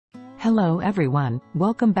Hello everyone,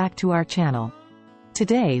 welcome back to our channel.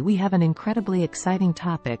 Today we have an incredibly exciting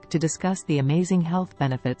topic to discuss: the amazing health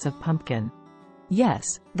benefits of pumpkin.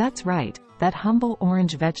 Yes, that's right, that humble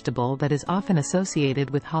orange vegetable that is often associated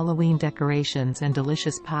with Halloween decorations and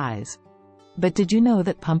delicious pies. But did you know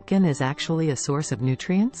that pumpkin is actually a source of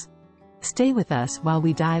nutrients? Stay with us while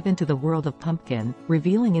we dive into the world of pumpkin,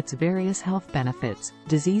 revealing its various health benefits,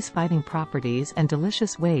 disease-fighting properties, and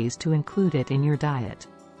delicious ways to include it in your diet.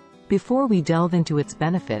 Before we delve into its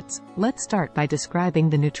benefits, let's start by describing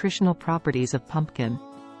the nutritional properties of pumpkin.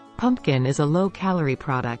 Pumpkin is a low-calorie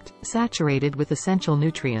product, saturated with essential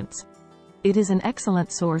nutrients. It is an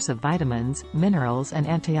excellent source of vitamins, minerals, and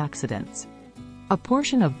antioxidants. A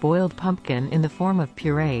portion of boiled pumpkin in the form of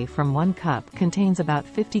puree from 1 cup contains about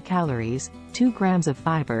 50 calories, 2 grams of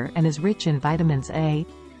fiber, and is rich in vitamins A,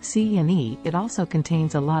 C, and E. It also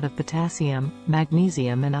contains a lot of potassium,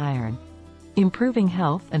 magnesium, and iron, improving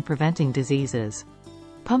health and preventing diseases.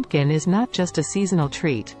 Pumpkin is not just a seasonal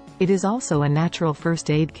treat, it is also a natural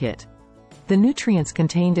first aid kit. The nutrients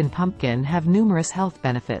contained in pumpkin have numerous health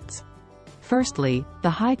benefits. Firstly, the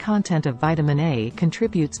high content of vitamin A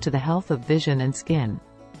contributes to the health of vision and skin.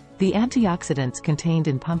 The antioxidants contained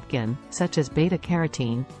in pumpkin, such as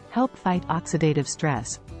beta-carotene, help fight oxidative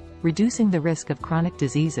stress, reducing the risk of chronic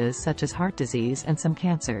diseases such as heart disease and some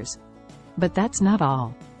cancers. But that's not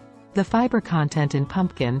all. The fiber content in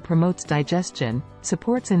pumpkin promotes digestion,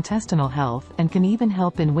 supports intestinal health, and can even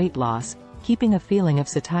help in weight loss, keeping a feeling of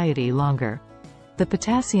satiety longer. The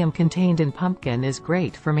potassium contained in pumpkin is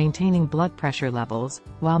great for maintaining blood pressure levels,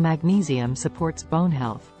 while magnesium supports bone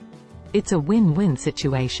health. It's a win-win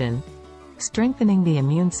situation, strengthening the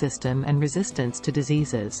immune system and resistance to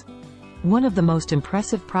diseases. One of the most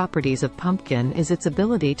impressive properties of pumpkin is its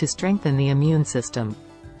ability to strengthen the immune system.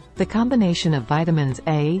 The combination of vitamins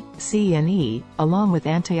A, C, and E, along with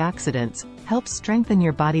antioxidants, helps strengthen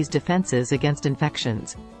your body's defenses against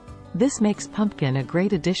infections. This makes pumpkin a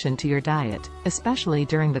great addition to your diet, especially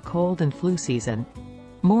during the cold and flu season.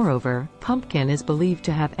 Moreover, pumpkin is believed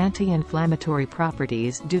to have anti-inflammatory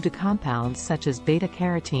properties due to compounds such as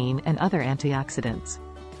beta-carotene and other antioxidants.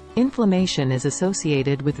 Inflammation is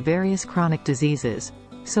associated with various chronic diseases,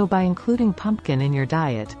 so by including pumpkin in your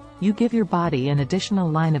diet, you give your body an additional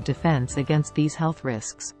line of defense against these health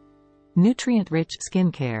risks. Nutrient-rich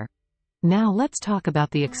skincare. Now let's talk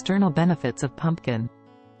about the external benefits of pumpkin.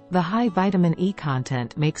 The high vitamin E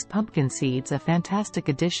content makes pumpkin seeds a fantastic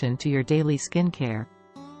addition to your daily skincare.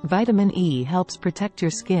 Vitamin E helps protect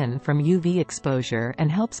your skin from UV exposure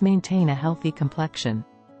and helps maintain a healthy complexion.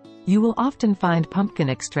 You will often find pumpkin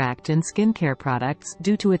extract in skincare products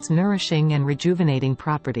due to its nourishing and rejuvenating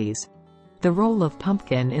properties. The role of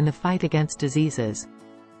pumpkin in the fight against diseases.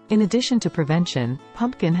 In addition to prevention,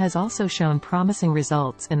 pumpkin has also shown promising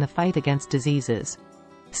results in the fight against diseases.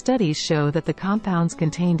 Studies show that the compounds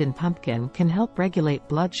contained in pumpkin can help regulate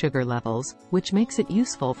blood sugar levels, which makes it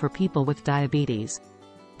useful for people with diabetes.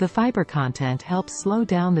 The fiber content helps slow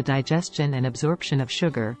down the digestion and absorption of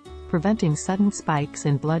sugar, preventing sudden spikes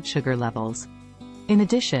in blood sugar levels. In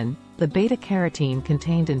addition, the beta-carotene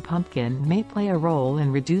contained in pumpkin may play a role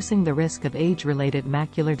in reducing the risk of age-related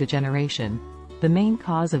macular degeneration, the main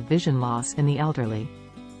cause of vision loss in the elderly.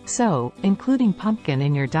 So, including pumpkin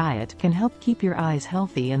in your diet can help keep your eyes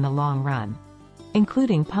healthy in the long run.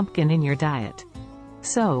 Including pumpkin in your diet.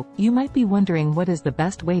 So, you might be wondering, what is the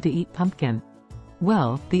best way to eat pumpkin?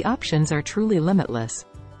 Well, the options are truly limitless.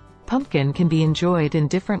 Pumpkin can be enjoyed in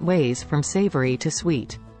different ways, from savory to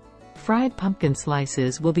sweet. Fried pumpkin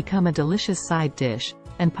slices will become a delicious side dish,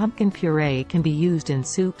 and pumpkin puree can be used in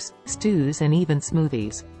soups, stews, and even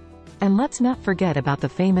smoothies. And let's not forget about the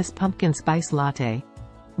famous pumpkin spice latte.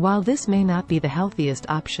 While this may not be the healthiest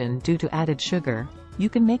option due to added sugar, you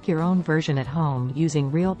can make your own version at home using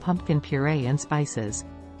real pumpkin puree and spices.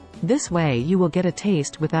 This way you will get a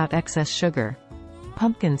taste without excess sugar.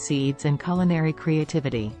 Pumpkin seeds and culinary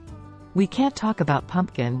creativity. We can't talk about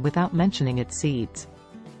pumpkin without mentioning its seeds.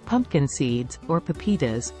 Pumpkin seeds, or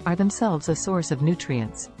pepitas, are themselves a source of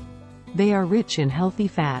nutrients. They are rich in healthy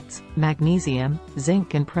fats, magnesium,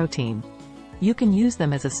 zinc, and protein. You can use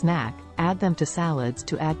them as a snack, add them to salads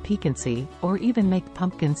to add piquancy, or even make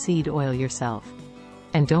pumpkin seed oil yourself.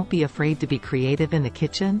 And don't be afraid to be creative in the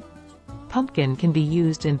kitchen. Pumpkin can be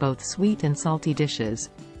used in both sweet and salty dishes.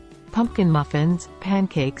 Pumpkin muffins,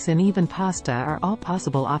 pancakes, and even pasta are all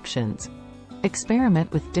possible options.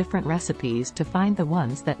 Experiment with different recipes to find the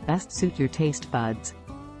ones that best suit your taste buds.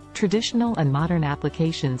 Traditional and modern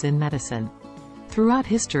applications in medicine. Throughout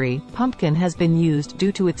history, pumpkin has been used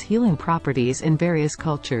due to its healing properties in various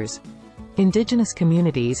cultures. Indigenous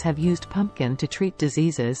communities have used pumpkin to treat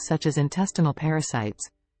diseases such as intestinal parasites,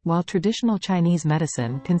 while traditional Chinese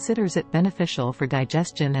medicine considers it beneficial for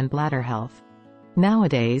digestion and bladder health.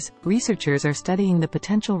 Nowadays, researchers are studying the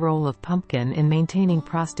potential role of pumpkin in maintaining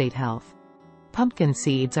prostate health. Pumpkin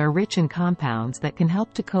seeds are rich in compounds that can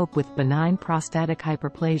help to cope with benign prostatic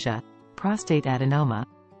hyperplasia, prostate adenoma,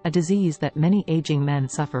 a disease that many aging men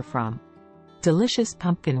suffer from. Delicious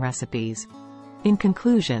pumpkin recipes. In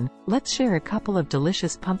conclusion, let's share a couple of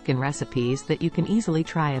delicious pumpkin recipes that you can easily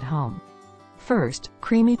try at home. First,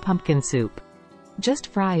 creamy pumpkin soup. Just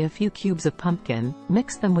fry a few cubes of pumpkin,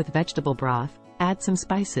 mix them with vegetable broth, add some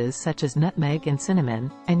spices such as nutmeg and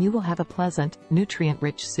cinnamon, and you will have a pleasant,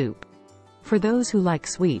 nutrient-rich soup. For those who like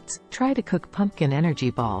sweets, try to cook pumpkin energy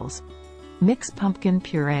balls. Mix pumpkin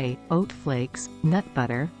puree, oat flakes, nut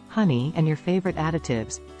butter, honey and your favorite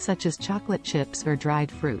additives, such as chocolate chips or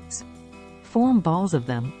dried fruits. Form balls of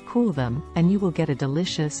them, cool them, and you will get a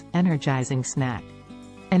delicious, energizing snack.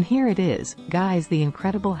 And here it is, guys, the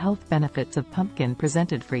incredible health benefits of pumpkin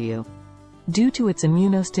presented for you. Due to its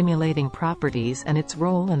immunostimulating properties and its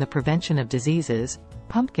role in the prevention of diseases,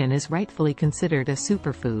 pumpkin is rightfully considered a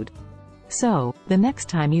superfood. So, the next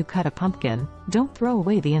time you cut a pumpkin, don't throw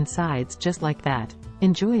away the insides just like that.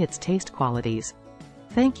 Enjoy its taste qualities.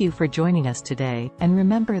 Thank you for joining us today, and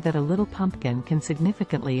remember that a little pumpkin can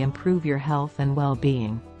significantly improve your health and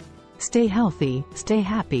well-being. Stay healthy, stay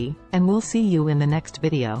happy, and we'll see you in the next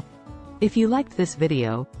video. If you liked this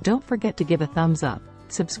video, don't forget to give a thumbs up,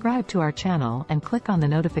 subscribe to our channel and click on the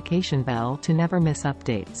notification bell to never miss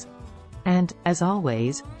updates. And, as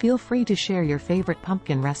always, feel free to share your favorite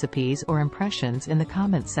pumpkin recipes or impressions in the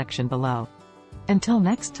comments section below. Until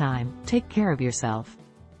next time, take care of yourself.